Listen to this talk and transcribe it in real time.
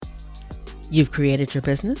You've created your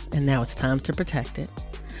business and now it's time to protect it.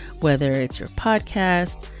 Whether it's your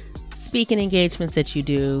podcast, speaking engagements that you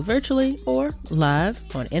do virtually or live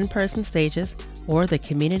on in-person stages, or the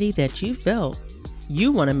community that you've built,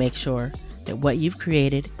 you want to make sure that what you've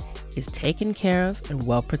created is taken care of and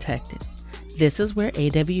well protected. This is where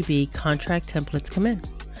AWB contract templates come in.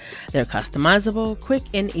 They're customizable, quick,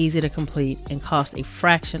 and easy to complete, and cost a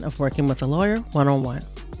fraction of working with a lawyer one-on-one.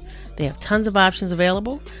 They have tons of options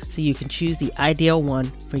available, so you can choose the ideal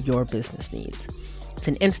one for your business needs. It's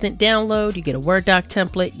an instant download. You get a Word doc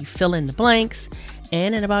template, you fill in the blanks,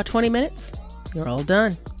 and in about 20 minutes, you're all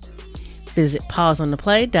done. Visit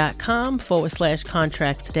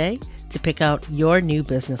pauseontheplay.com/contracts today to pick out your new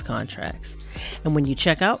business contracts. And when you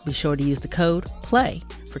check out, be sure to use the code PLAY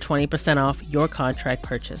for 20% off your contract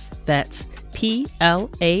purchase. That's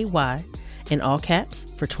PLAY in all caps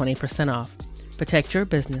for 20% off. Protect your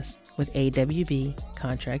business with AWB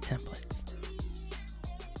contract templates.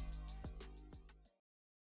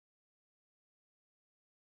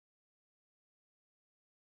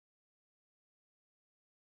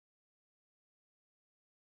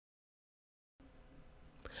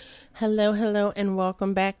 Hello, and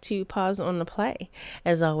welcome back to Pause on the Play.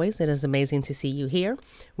 As always, it is amazing to see you here,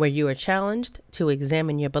 where you are challenged to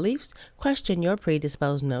examine your beliefs, question your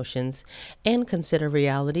predisposed notions, and consider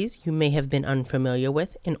realities you may have been unfamiliar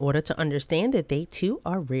with in order to understand that they too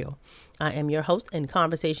are real. I am your host and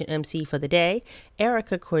conversation MC for the day,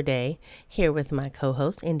 Erica Corday, here with my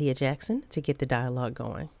co-host, India Jackson, to get the dialogue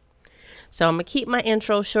going. So I'm going to keep my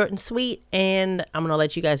intro short and sweet, and I'm going to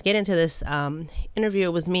let you guys get into this interview.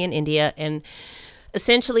 It was me and India, and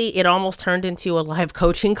essentially it almost turned into a live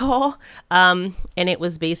coaching call. And it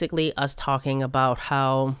was basically us talking about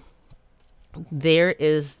how there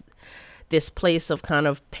is this place of kind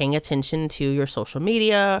of paying attention to your social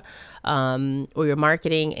media or your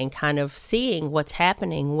marketing and kind of seeing what's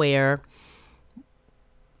happening where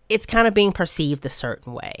it's kind of being perceived a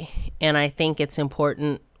certain way. And I think it's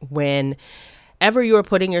important whenever you're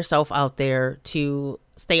putting yourself out there to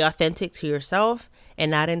stay authentic to yourself and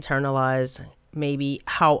not internalize maybe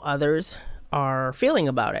how others are feeling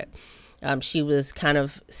about it. She was kind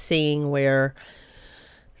of seeing where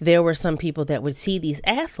there were some people that would see these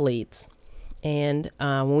athletes. And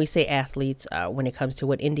when we say athletes, when it comes to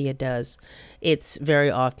what India does, it's very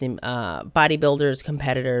often bodybuilders,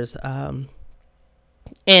 competitors,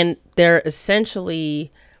 and they're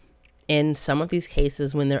essentially, in some of these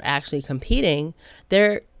cases, when they're actually competing,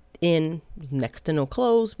 they're in next to no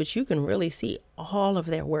clothes, but you can really see all of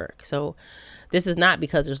their work. So this is not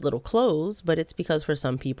because there's little clothes, but it's because for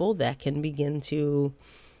some people that can begin to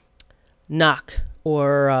knock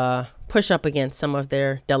or push up against some of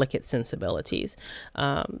their delicate sensibilities.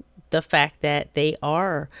 The fact that they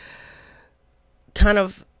are kind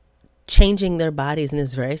of changing their bodies in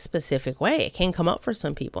this very specific way. It can come up for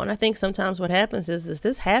some people. And I think sometimes what happens is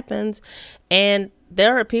this happens and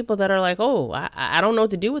there are people that are like, oh, I don't know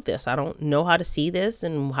what to do with this. I don't know how to see this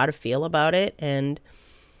and how to feel about it. And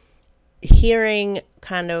hearing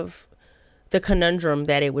kind of the conundrum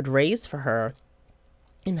that it would raise for her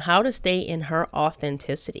and how to stay in her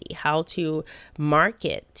authenticity, how to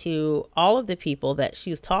market to all of the people that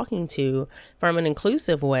she's talking to from an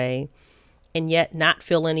inclusive way, and yet not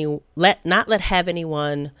have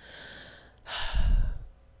anyone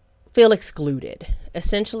feel excluded.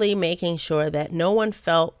 Essentially making sure that no one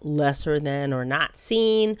felt lesser than or not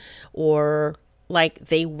seen or like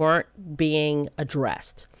they weren't being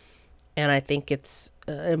addressed. And I think it's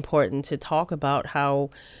important to talk about how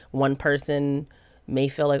one person may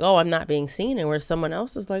feel like, oh, I'm not being seen, and where someone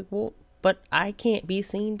else is like, well, but I can't be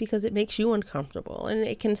seen because it makes you uncomfortable. And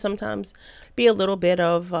it can sometimes be a little bit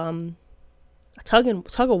of tug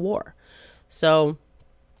of war. So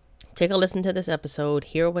take a listen to this episode,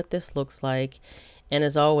 hear what this looks like. And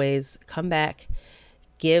as always, come back,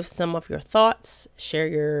 give some of your thoughts, share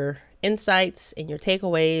your insights and your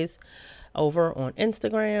takeaways over on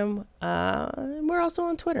Instagram. And we're also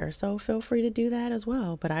on Twitter, so feel free to do that as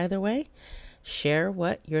well. But either way, share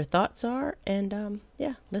what your thoughts are and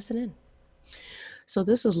listen in. So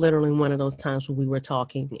this is literally one of those times when we were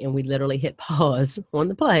talking and we literally hit pause on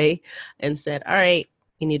the play and said, all right,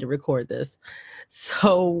 you need to record this.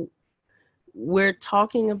 So we're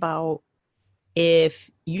talking about if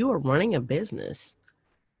you are running a business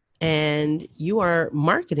and you are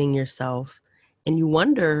marketing yourself and you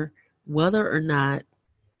wonder whether or not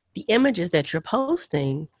the images that you're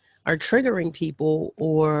posting are triggering people,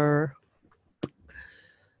 or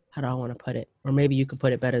how do I want to put it? Or maybe you could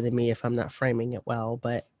put it better than me if I'm not framing it well,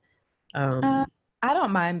 but I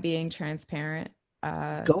don't mind being transparent.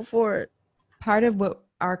 Go for it. Part of what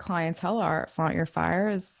our clientele are at Flaunt Your Fire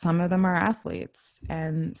is some of them are athletes,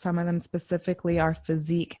 and some of them specifically are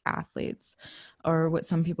physique athletes, or what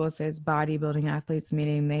some people say is bodybuilding athletes,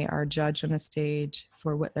 meaning they are judged on a stage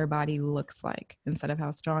for what their body looks like instead of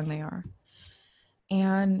how strong they are.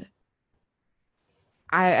 And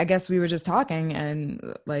I guess we were just talking,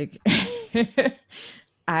 and like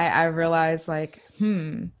I realized like,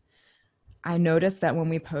 I noticed that when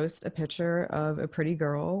we post a picture of a pretty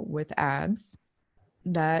girl with abs,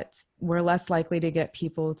 that we're less likely to get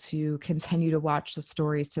people to continue to watch the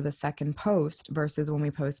stories to the second post versus when we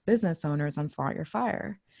post business owners on Flaunt Your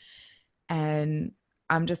Fire. And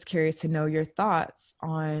I'm just curious to know your thoughts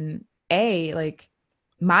on like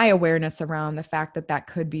my awareness around the fact that that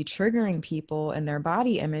could be triggering people in their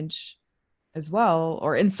body image as well,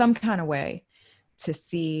 or in some kind of way, to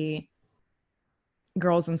see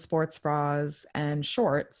girls in sports bras and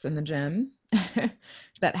shorts in the gym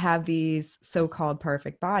that have these so-called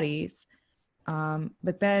perfect bodies.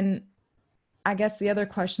 But then I guess the other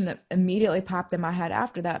question that immediately popped in my head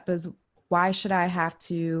after that was, why should I have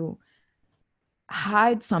to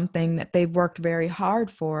hide something that they've worked very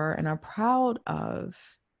hard for and are proud of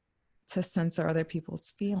to censor other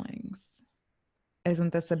people's feelings?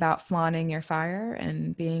 Isn't this about flaunting your fire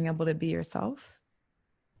and being able to be yourself?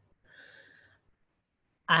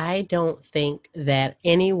 I don't think that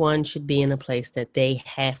anyone should be in a place that they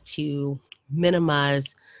have to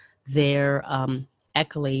minimize their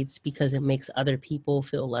accolades because it makes other people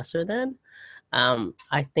feel lesser than.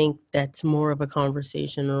 I think that's more of a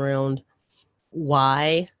conversation around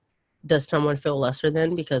why does someone feel lesser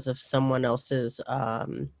than because of someone else's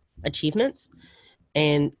achievements.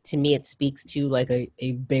 And to me, it speaks to like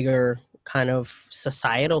a bigger kind of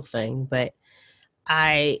societal thing. But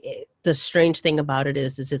the strange thing about it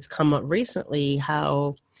is it's come up recently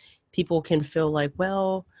how people can feel like,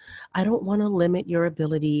 well, I don't want to limit your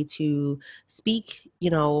ability to speak,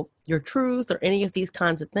 your truth or any of these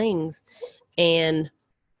kinds of things. And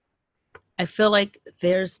I feel like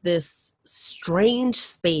there's this strange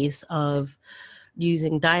space of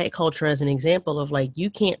using diet culture as an example of like, you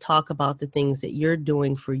can't talk about the things that you're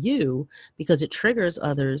doing for you because it triggers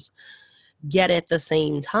others. Yet at the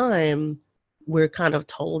same time, we're kind of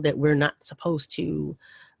told that we're not supposed to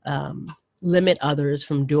limit others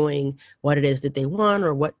from doing what it is that they want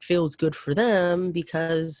or what feels good for them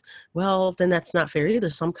because, well, then that's not fair either.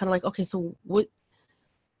 So I'm kind of like, okay, so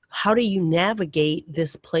how do you navigate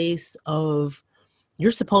this place of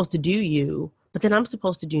you're supposed to do you, but then I'm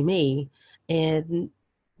supposed to do me? And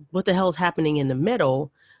what the hell is happening in the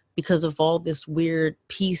middle because of all this weird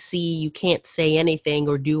PC, you can't say anything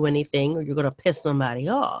or do anything or you're going to piss somebody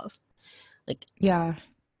off. Like, Yeah.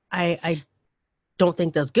 I don't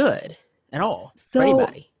think that's good at all for So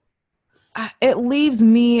anybody. it leaves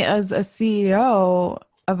me as a CEO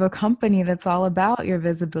of a company that's all about your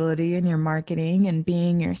visibility and your marketing and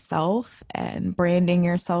being yourself and branding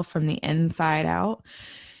yourself from the inside out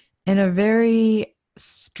in a very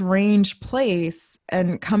strange place,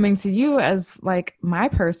 and coming to you as like my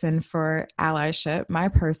person for allyship, my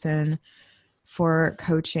person for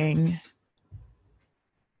coaching.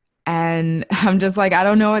 And I'm just like, I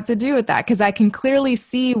don't know what to do with that because I can clearly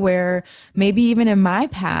see where maybe even in my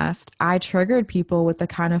past, I triggered people with the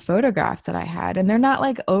kind of photographs that I had. And they're not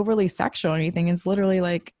like overly sexual or anything. It's literally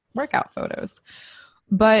like workout photos.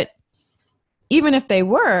 But even if they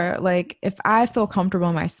were, like, if I feel comfortable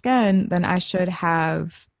in my skin, then I should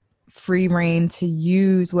have free reign to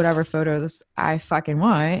use whatever photos I fucking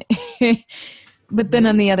want. But then Mm-hmm.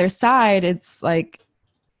 on the other side, it's like,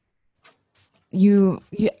 you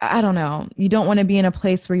I don't know, you don't want to be in a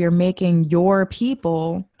place where you're making your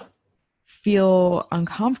people feel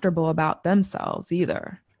uncomfortable about themselves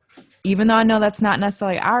either, even though I know that's not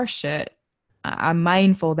necessarily our shit. I'm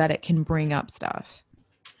mindful that it can bring up stuff.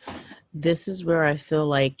 This is where I feel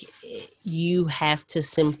like you have to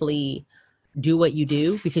simply do what you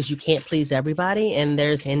do because you can't please everybody. And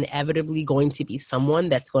there's inevitably going to be someone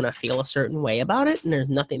that's going to feel a certain way about it. And there's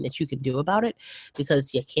nothing that you can do about it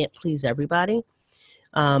because you can't please everybody.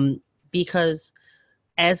 Because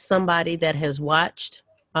as somebody that has watched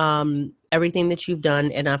everything that you've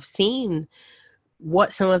done, and I've seen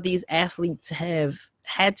what some of these athletes have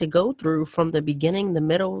had to go through from the beginning, the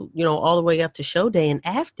middle, all the way up to show day and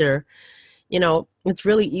after, it's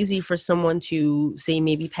really easy for someone to say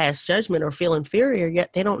maybe pass judgment or feel inferior,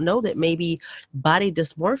 yet they don't know that maybe body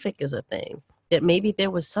dysmorphic is a thing, that maybe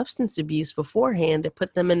there was substance abuse beforehand that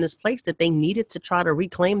put them in this place that they needed to try to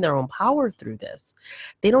reclaim their own power through this.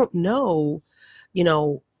 They don't know,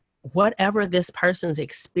 whatever this person's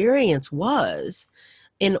experience was.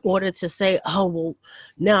 in order to say, oh, well,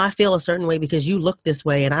 now I feel a certain way because you look this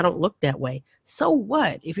way and I don't look that way. So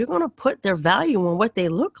what? If you're going to put their value on what they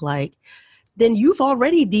look like, then you've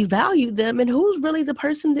already devalued them. And who's really the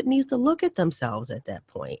person that needs to look at themselves at that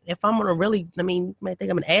point? If I'm going to really, I mean, you might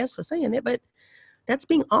think I'm an ass for saying it, but that's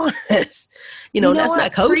being honest. You know That's not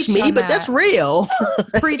what? coach Preach me, on but that's that. real.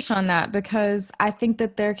 Preach on that, because I think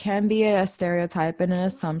that there can be a stereotype and an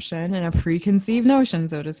assumption and a preconceived notion,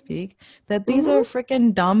 so to speak, that these are Hmm.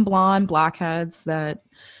 freaking dumb blonde blackheads that,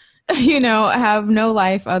 have no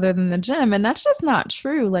life other than the gym. And that's just not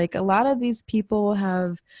true. Like, a lot of these people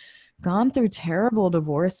have gone through terrible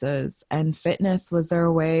divorces, and fitness was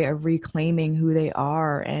their way of reclaiming who they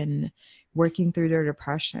are and working through their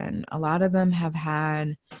depression. A lot of them have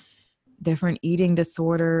had different eating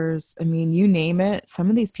disorders. I mean, you name it. Some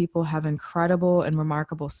of these people have incredible and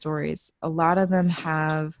remarkable stories. A lot of them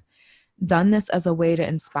have done this as a way to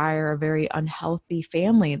inspire a very unhealthy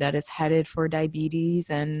family that is headed for diabetes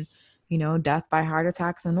and, death by heart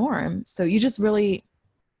attacks the norm. So you just really,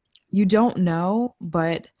 you don't know,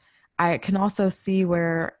 but I can also see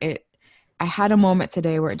where I had a moment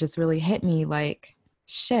today where it just really hit me like,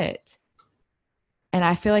 shit. And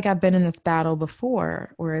I feel like I've been in this battle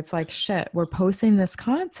before where it's like, shit, we're posting this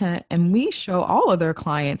content and we show all of their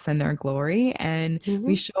clients in their glory, and we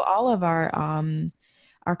Hmm. show all of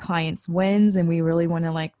our clients wins, and we really want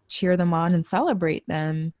to like cheer them on and celebrate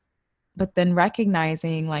them. But then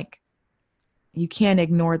recognizing like you can't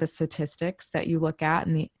ignore the statistics that you look at,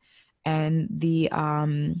 and the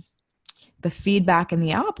feedback in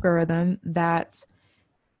the algorithm that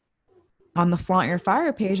on the Flaunt Your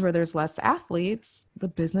Fire page where there's less athletes, the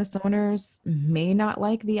business owners may not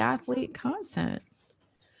like the athlete content.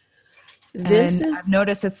 This And I've is,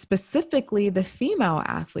 noticed it's specifically the female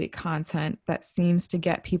athlete content that seems to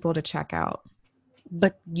get people to check out.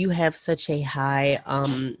 but you have such a high,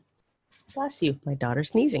 bless you, my daughter's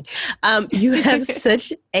sneezing. You have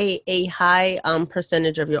such a high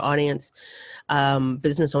percentage of your audience,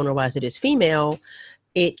 business owner wise, it is female.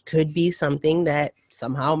 It could be something that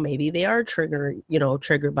somehow maybe they are triggered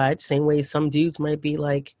by it. The same way some dudes might be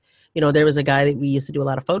like, there was a guy that we used to do a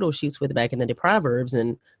lot of photo shoots with back in the day, Proverbs,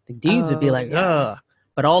 and the dudes would be Oh, like, yeah.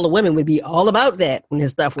 but all the women would be all about that when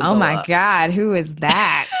his stuff would Oh go my up. God, who is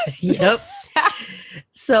that? Yep.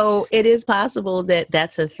 So it is possible that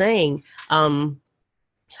that's a thing.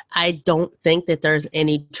 I don't think that there's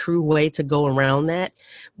any true way to go around that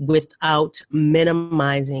without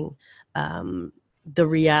minimizing the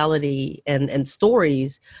reality and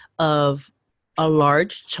stories of a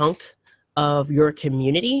large chunk of your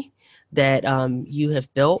community that you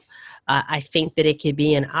have built. I think that it could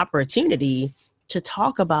be an opportunity to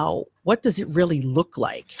talk about what does it really look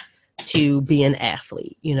like to be an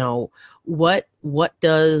athlete. What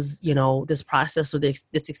does this process or this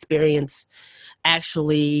experience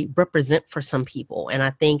actually represent for some people. And I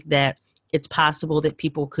think that it's possible that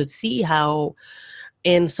people could see how,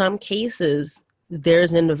 in some cases,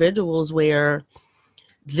 there's individuals where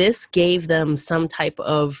this gave them some type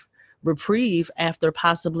of reprieve after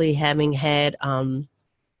possibly having had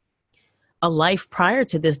a life prior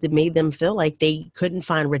to this that made them feel like they couldn't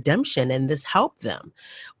find redemption and this helped them,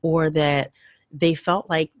 or that they felt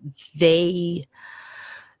like they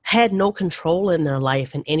had no control in their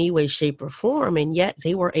life in any way, shape, or form. And yet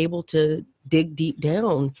they were able to dig deep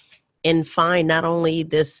down and find not only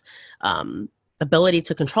this ability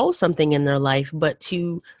to control something in their life, but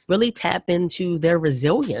to really tap into their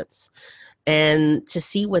resilience and to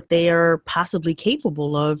see what they are possibly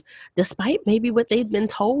capable of, despite maybe what they've been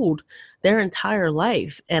told their entire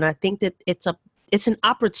life. And I think that it's an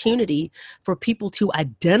opportunity for people to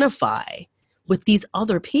identify with these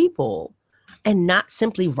other people and not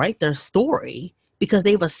simply write their story because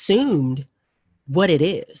they've assumed what it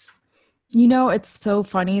is. It's so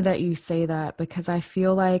funny that you say that, because I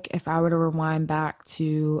feel like if I were to rewind back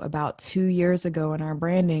to about 2 years ago in our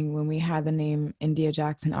branding, when we had the name India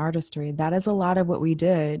Jackson Artistry, that is a lot of what we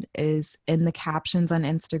did. Is in the captions on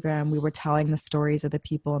Instagram, we were telling the stories of the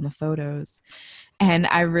people in the photos. And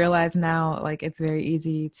I realize now, like, it's very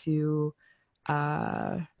easy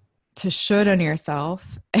uh, to should on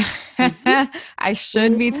yourself. Mm-hmm. I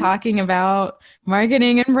should be Mm-hmm. talking about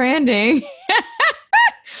marketing and branding.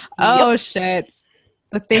 Yep. Oh shit.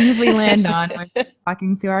 The things we land on when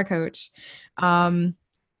talking to our coach. And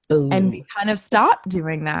we Boom. kind of stopped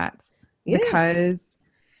doing that Yeah. because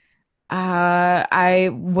I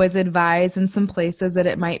was advised in some places that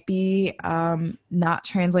it might be not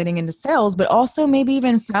translating into sales, but also maybe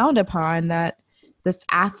even frowned upon, that this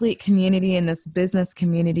athlete community and this business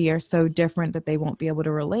community are so different that they won't be able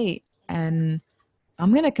to relate. And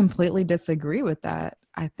I'm going to completely disagree with that.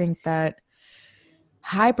 I think that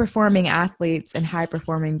high performing athletes and high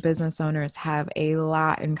performing business owners have a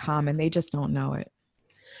lot in common. They just don't know it.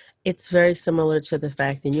 It's very similar to the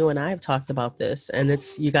fact that you and I have talked about this, and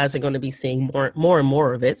it's you guys are going to be seeing more and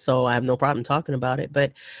more of it. So I have no problem talking about it.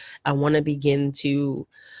 But I want to begin to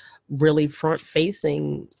really front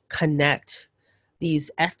facing connect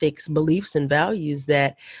these ethics, beliefs, and values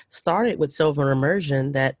that started with silver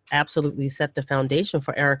immersion that absolutely set the foundation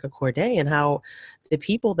for Erica Corday, and how the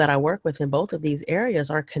people that I work with in both of these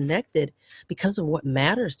areas are connected because of what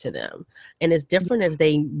matters to them. And as different as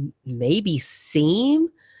they maybe seem,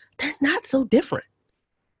 they're not so different.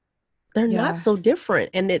 They're not Yeah. so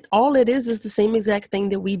different. And all it is the same exact thing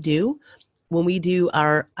that we do when we do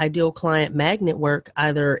our ideal client magnet work,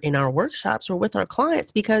 either in our workshops or with our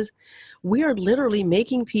clients, because we are literally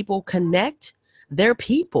making people connect their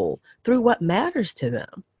people through what matters to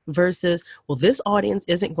them versus, well, this audience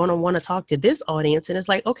isn't going to want to talk to this audience. And it's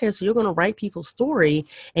like, okay, so you're going to write people's story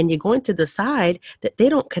and you're going to decide that they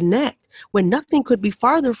don't connect when nothing could be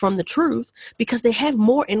farther from the truth, because they have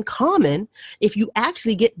more in common if you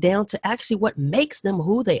actually get down to actually what makes them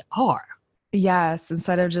who they are. Yes,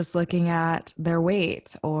 instead of just looking at their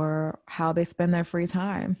weight or how they spend their free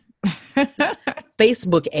time.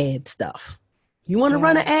 Facebook ad stuff. You want to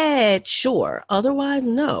run Yeah. an ad, sure. Otherwise,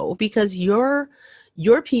 no, because your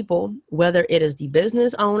people, whether it is the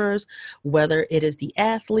business owners, whether it is the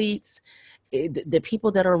athletes, the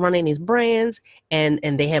people that are running these brands, and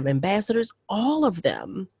they have ambassadors, all of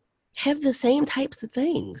them have the same types of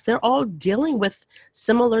things. They're all dealing with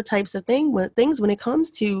similar types of things when it comes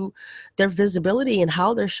to their visibility and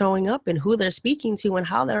how they're showing up and who they're speaking to and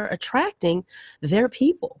how they're attracting their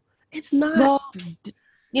people. It's not, Well,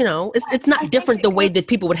 it's I not think different the it way goes that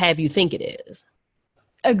people would have you think it is.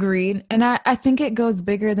 agreed. And I think it goes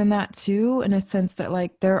bigger than that too, in a sense that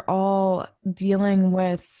like they're all dealing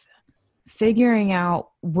with figuring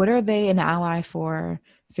out what are they an ally for,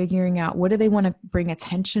 figuring out what do they want to bring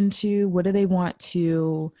attention to, what do they want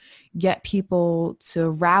to get people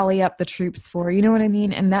to rally up the troops for, you know what I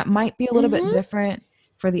mean? And that might be a little bit Mm-hmm. different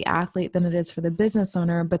for the athlete than it is for the business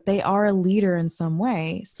owner, but they are a leader in some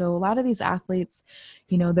way. So a lot of these athletes,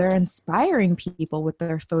 they're inspiring people with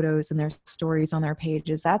their photos and their stories on their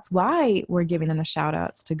pages. That's why we're giving them the shout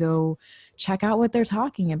outs to go check out what they're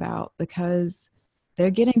talking about, because they're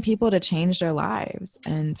getting people to change their lives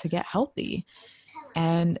and to get healthy.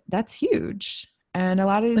 And that's huge. And a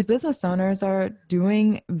lot of these But business owners are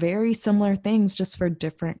doing very similar things just for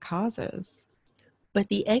different causes. but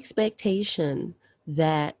the expectation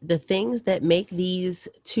that the things that make these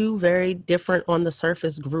two very different on the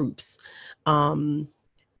surface groups um,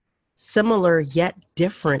 similar yet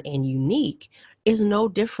different and unique is no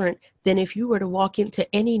different than if you were to walk into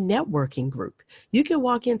any networking group. You can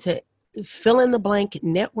walk into fill in the blank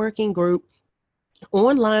networking group,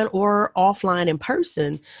 online or offline in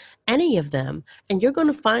person, any of them, and you're going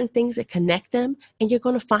to find things that connect them and you're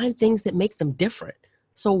going to find things that make them different.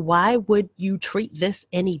 So why would you treat this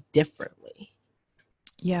any differently?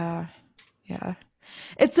 Yeah. Yeah.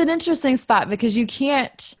 It's an interesting spot because you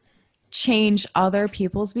can't change other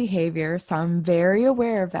people's behavior. So I'm very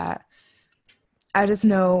aware of that. I just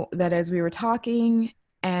know that as we were talking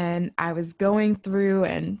and I was going through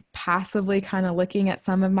and passively kind of looking at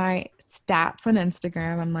some of my stats on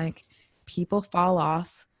Instagram, I'm like, people fall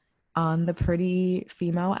off on the pretty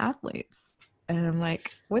female athletes. And I'm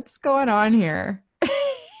like, what's going on here?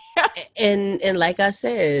 And like I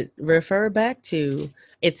said, refer back to,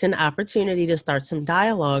 it's an opportunity to start some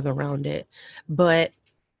dialogue around it, but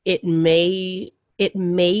it may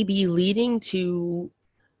be leading to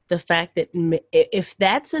the fact that if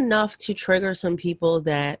that's enough to trigger some people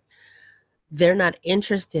that they're not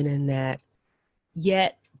interested in that,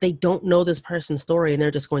 yet they don't know this person's story and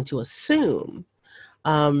they're just going to assume,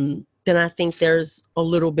 then I think there's a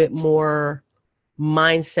little bit more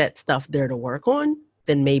mindset stuff there to work on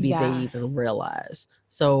than maybe they Yeah, even realize.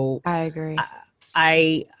 So I agree.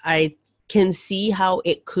 I I can see how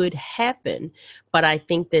it could happen, but I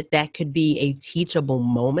think that could be a teachable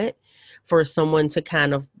moment for someone to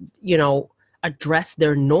kind of, address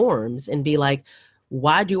their norms and be like,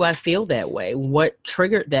 why do I feel that way? What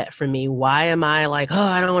triggered that for me? Why am I like, oh,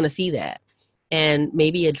 I don't want to see that? And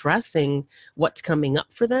maybe addressing what's coming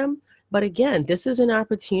up for them. But again, this is an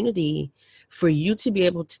opportunity for you to be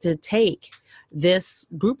able to take this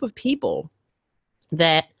group of people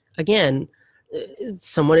that, again,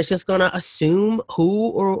 someone is just going to assume who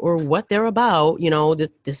or what they're about,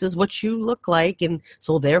 this is what you look like. And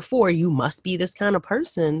so therefore you must be this kind of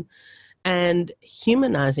person, and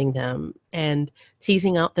humanizing them and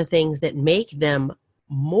teasing out the things that make them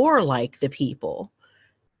more like the people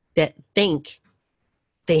that think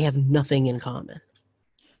they have nothing in common.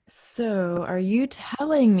 So, are you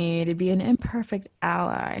telling me to be an imperfect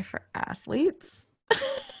ally for athletes?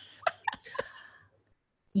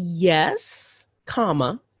 Yes,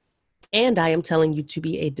 comma, and I am telling you to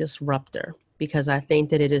be a disruptor because I think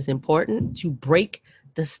that it is important to break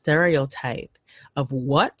the stereotype of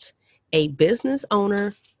what a business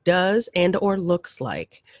owner does and or looks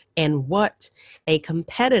like and what a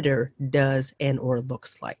competitor does and or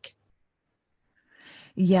looks like.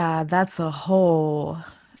 Yeah, that's a whole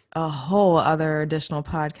other additional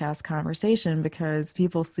podcast conversation because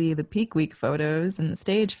people see the peak week photos and the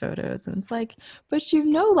stage photos and it's like, but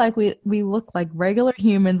like we look like regular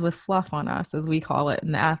humans with fluff on us, as we call it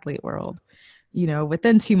in the athlete world,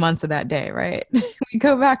 within 2 months of that day, right? We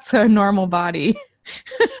go back to a normal body.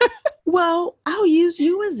 Well, I'll use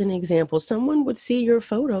you as an example. Someone would see your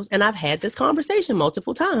photos, and I've had this conversation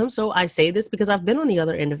multiple times. So I say this because I've been on the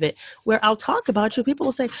other end of it, where I'll talk about you. People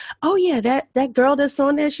will say, "Oh yeah, that girl that's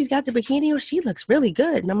on there, she's got the bikini on. She looks really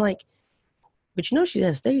good." And I'm like, "But you know she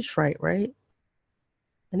has stage fright, right?"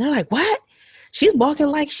 And they're like, "What? She's walking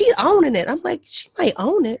like she owning it." I'm like, "She might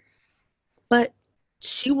own it, but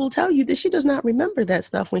she will tell you that she does not remember that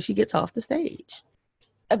stuff when she gets off the stage."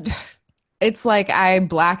 It's like I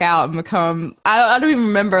black out and become, I don't even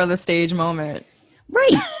remember the stage moment.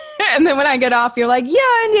 Right. And then when I get off, you're like,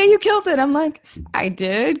 yeah, and yeah, you killed it. I'm like, I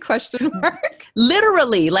did? Question mark.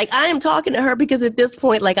 Literally, like I am talking to her because at this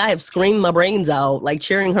point, like I have screamed my brains out, like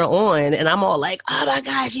cheering her on, and I'm all like, "Oh my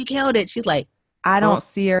gosh, you killed it!" She's like, I "Huh?" don't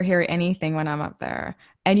see or hear anything when I'm up there.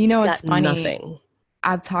 And She's it's got funny. nothing.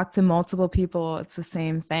 I've talked to multiple people, it's the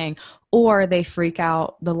same thing. Or they freak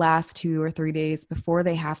out the last 2 or 3 days before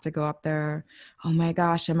they have to go up there. Oh my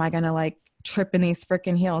gosh, am I gonna like trip in these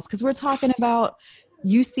freaking heels? Because we're talking about,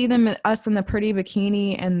 you see them, us in the pretty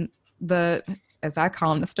bikini and the, as I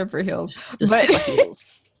call them, the stripper heels, The but stripper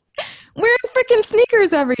heels. wearing freaking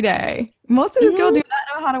sneakers every day. Most of these girls do Hmm.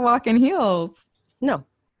 not know how to walk in heels. No,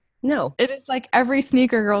 no. It is like every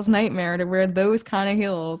sneaker girl's nightmare to wear those kind of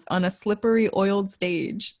heels on a slippery, oiled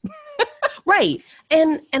stage. Right.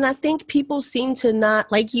 And I think people seem to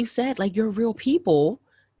not, like you said, like you're real people,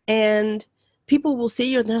 and people will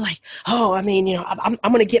see you and they're like, "Oh, I mean, I'm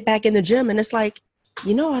gonna get back in the gym," and it's like,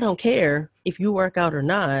 I don't care if you work out or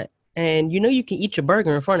not, and you can eat your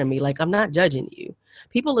burger in front of me. Like I'm not judging you.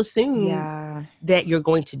 People assume Yeah. that you're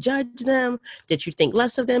going to judge them, that you think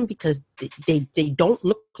less of them because they don't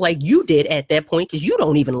look like you did at that point because you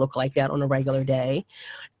don't even look like that on a regular day.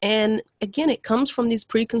 And again, it comes from these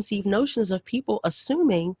preconceived notions of people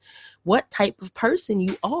assuming what type of person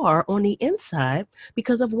you are on the inside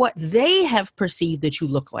because of what they have perceived that you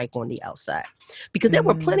look like on the outside. Because there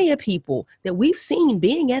were Mm. plenty of people that we've seen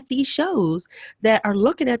being at these shows that are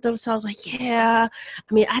looking at themselves like, yeah,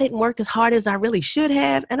 I mean, I didn't work as hard as I really should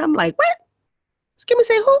have. And I'm like, what? Excuse me,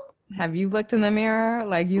 say who? Have you looked in the mirror?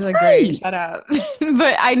 Like, you look great. Right. Shut up.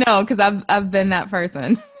 But I know because I've been that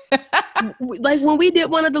person. Like when we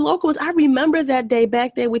did one of the locals, I remember that day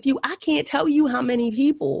back there with you. I can't tell you how many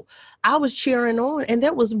people I was cheering on. And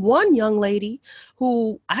there was one young lady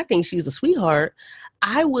who I think she's a sweetheart.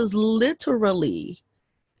 I was literally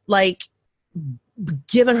like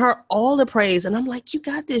giving her all the praise. And I'm like, you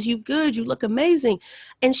got this, you good, you look amazing.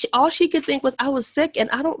 And all she could think was I was sick and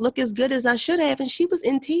I don't look as good as I should have. And she was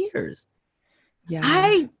in tears. Yeah,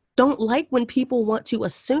 I don't like when people want to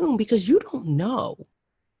assume because you don't know.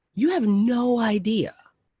 You have no idea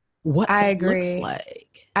what I that looks agree.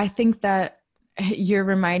 like. I think that you're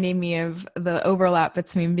reminding me of the overlap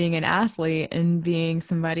between being an athlete and being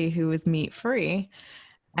somebody who is meat free.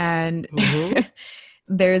 And Mm-hmm.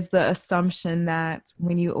 there's the assumption that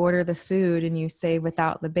when you order the food and you say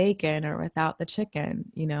without the bacon or without the chicken,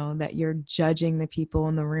 that you're judging the people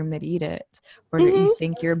in the room that eat it, or that you Mm-hmm.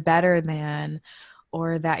 think you're better than,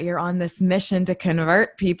 or that you're on this mission to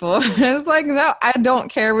convert people. It's like, no, I don't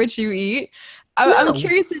care what you eat. I'm No.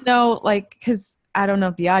 curious to know, like, because I don't know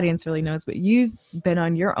if the audience really knows, but you've been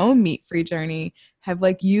on your own meat free journey. Have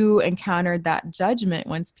like you encountered that judgment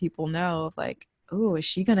once people know, of like, oh, is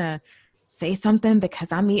she gonna say something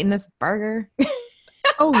because I'm eating this burger?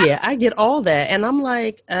 Oh yeah, I get all that. And I'm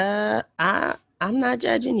like, I'm not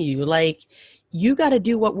judging you. Like you got to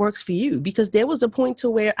do what works for you because there was a point to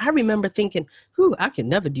where I remember thinking, "Ooh, I can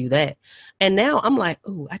never do that." And now I'm like,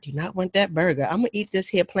 "Ooh, I do not want that burger. I'm going to eat this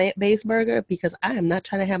here plant-based burger because I am not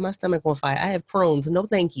trying to have my stomach on fire. I have Crohn's. No,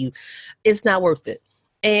 thank you. It's not worth it."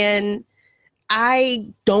 And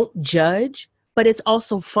I don't judge, but it's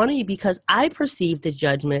also funny because I perceive the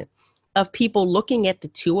judgment of people looking at the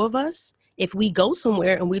two of us. If we go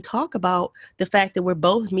somewhere and we talk about the fact that we're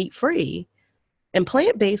both meat free, and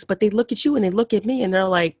plant-based, but they look at you and they look at me and they're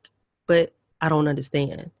like, but I don't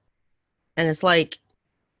understand. And it's like,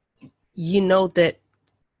 that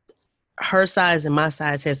her size and my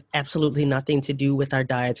size has absolutely nothing to do with our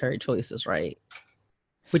dietary choices, right?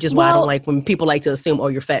 Which is why I don't Well, like when people like to assume, oh,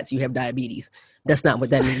 you're fat, so you have diabetes. That's not what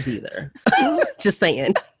that means either. Just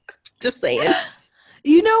saying. Just saying.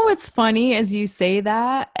 you know what's funny as you say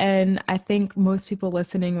that, and I think most people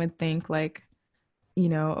listening would think like,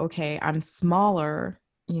 okay, I'm smaller,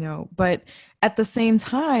 but at the same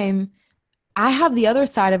time, I have the other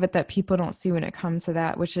side of it that people don't see when it comes to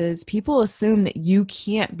that, which is people assume that you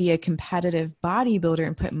can't be a competitive bodybuilder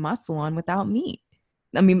and put muscle on without meat.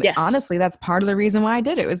 I mean, Yes. honestly, that's part of the reason why I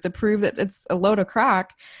did it, was to prove that it's a load of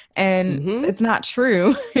crack and Mm-hmm. it's not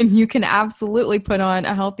true. And you can absolutely put on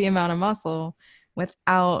a healthy amount of muscle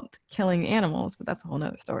without killing animals, but that's a whole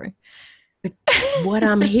nother story. But what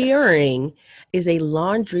I'm hearing is a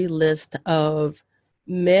laundry list of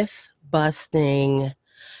myth busting,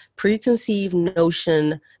 preconceived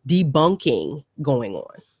notion debunking going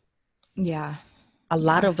on. Yeah. A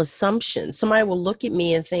lot Yeah. of assumptions. Somebody will look at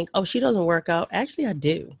me and think, oh, she doesn't work out. Actually, I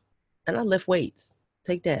do. And I lift weights.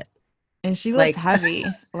 Take that. And she lifts Like, heavy.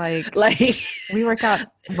 Like, like, we work out,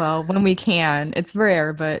 well, when we can. It's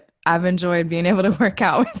rare, but I've enjoyed being able to work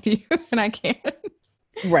out with you when I can.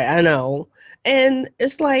 right, I know. And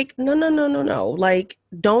it's like, no, no, no, no, no. Like,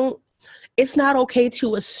 don't, it's not okay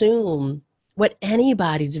to assume what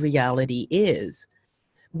anybody's reality is.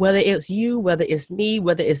 Whether it's you, whether it's me,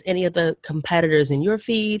 whether it's any of the competitors in your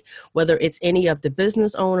feed, whether it's any of the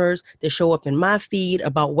business owners that show up in my feed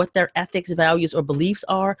about what their ethics, values, or beliefs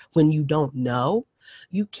are when you don't know,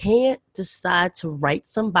 you can't decide to write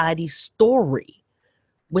somebody's story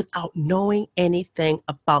without knowing anything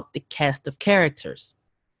about the cast of characters.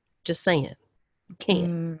 Just saying, you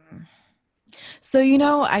can't. Mm. So,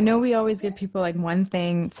 I know we always give people like one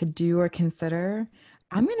thing to do or consider.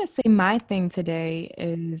 I'm going to say my thing today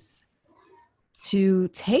is to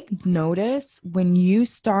take notice when you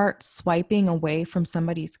start swiping away from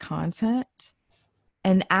somebody's content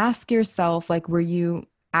and ask yourself, like, were you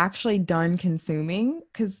actually done consuming?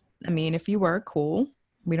 Because, I mean, if you were, cool.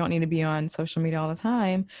 We don't need to be on social media all the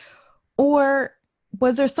time. Or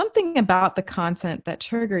was there something about the content that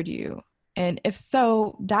triggered you? And if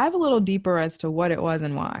so, dive a little deeper as to what it was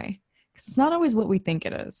and why. Because it's not always what we think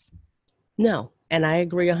it is. No, and I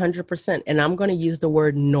agree 100%. And I'm going to use the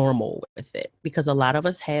word normal with it because a lot of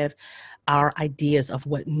us have our ideas of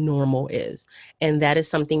what normal is. And that is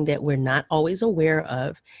something that we're not always aware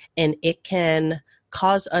of. And it can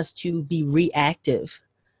cause us to be reactive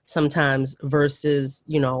sometimes versus,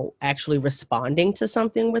 actually responding to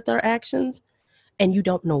something with our actions. And you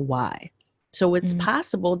don't know why. So it's Mm.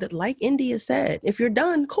 possible that, like India said, if you're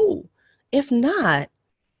done, cool. If not,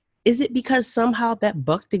 is it because somehow that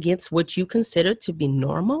bucked against what you consider to be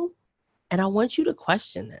normal? And I want you to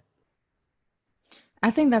question it.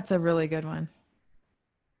 I think that's a really good one.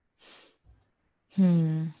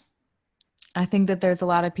 Hmm. I think that there's a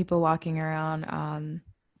lot of people walking around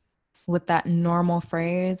with that normal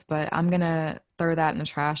phrase, but I'm going to throw that in the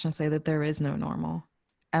trash and say that there is no normal.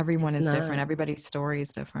 Everyone It's is different. not. Everybody's story is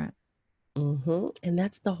different. And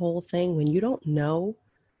that's the whole thing. When you don't know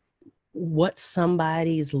what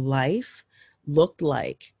somebody's life looked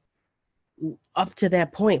like up to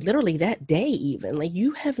that point, literally that day, even, like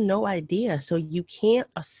you have no idea. So you can't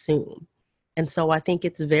assume. And so I think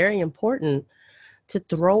it's very important to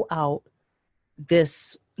throw out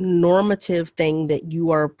this normative thing that you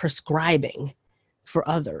are prescribing for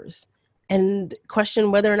others and question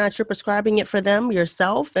whether or not you're prescribing it for them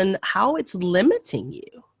yourself and how it's limiting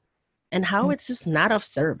you and how Mm. it's just not of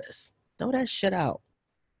service. Throw that shit out.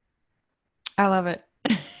 I love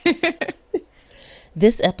it.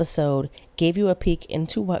 This episode gave you a peek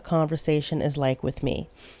into what conversation is like with me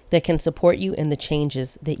that can support you in the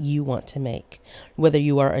changes that you want to make. Whether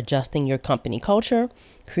you are adjusting your company culture,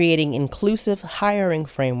 creating inclusive hiring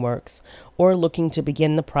frameworks, or looking to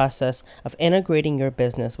begin the process of integrating your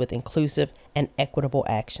business with inclusive and equitable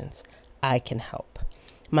actions, I can help.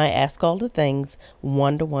 My Ask All the Things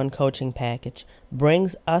one-to-one coaching package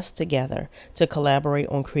brings us together to collaborate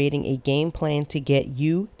on creating a game plan to get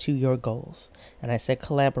you to your goals. And I said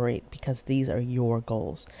collaborate because these are your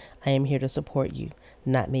goals. I am here to support you,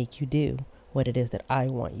 not make you do what it is that I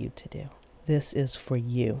want you to do. This is for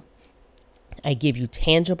you. I give you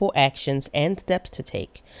tangible actions and steps to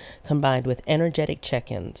take, combined with energetic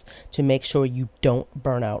check-ins to make sure you don't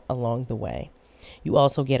burn out along the way. You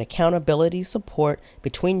also get accountability support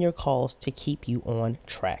between your calls to keep you on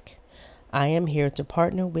track. I am here to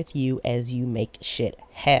partner with you as you make shit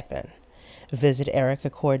happen. Visit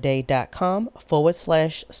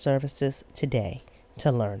ericacorday.com/services today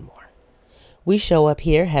to learn more. We show up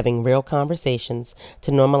here having real conversations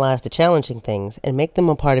to normalize the challenging things and make them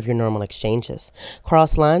a part of your normal exchanges,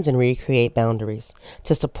 cross lines and recreate boundaries,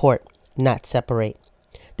 to support, not separate.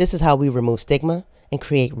 This is how we remove stigma and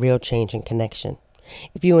create real change and connection.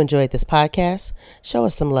 If you enjoyed this podcast, show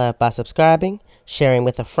us some love by subscribing, sharing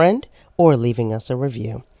with a friend, or leaving us a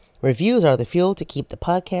review. Reviews are the fuel to keep the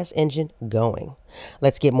podcast engine going.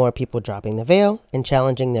 Let's get more people dropping the veil and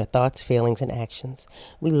challenging their thoughts, feelings, and actions.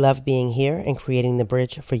 We love being here and creating the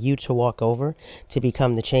bridge for you to walk over to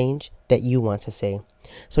become the change that you want to see.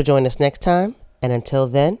 So join us next time, and until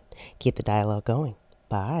then, keep the dialogue going.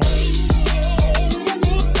 Bye.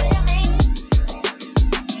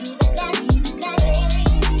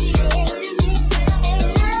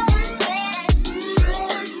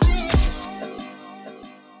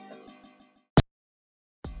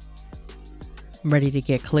 Ready to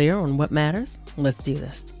get clear on what matters? Let's do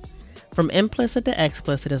this. From implicit to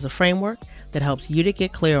explicit is a framework that helps you to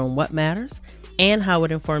get clear on what matters and how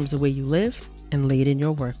it informs the way you live and lead in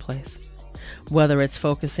your workplace. Whether it's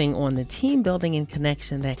focusing on the team building and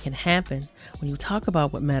connection that can happen when you talk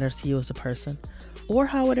about what matters to you as a person, or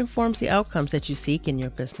how it informs the outcomes that you seek in your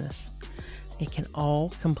business, it can all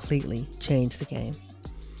completely change the game.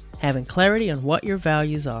 Having clarity on what your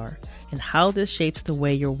values are and how this shapes the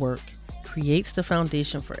way your work creates the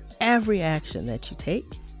foundation for every action that you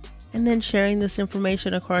take, and then sharing this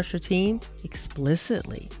information across your team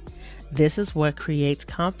explicitly. This is what creates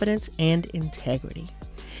confidence and integrity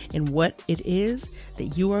in what it is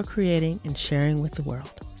that you are creating and sharing with the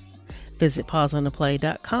world. Visit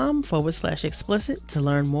pauseontheplay.com/explicit to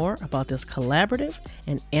learn more about this collaborative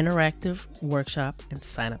and interactive workshop and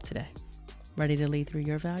sign up today. Ready to lead through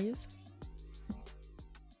your values?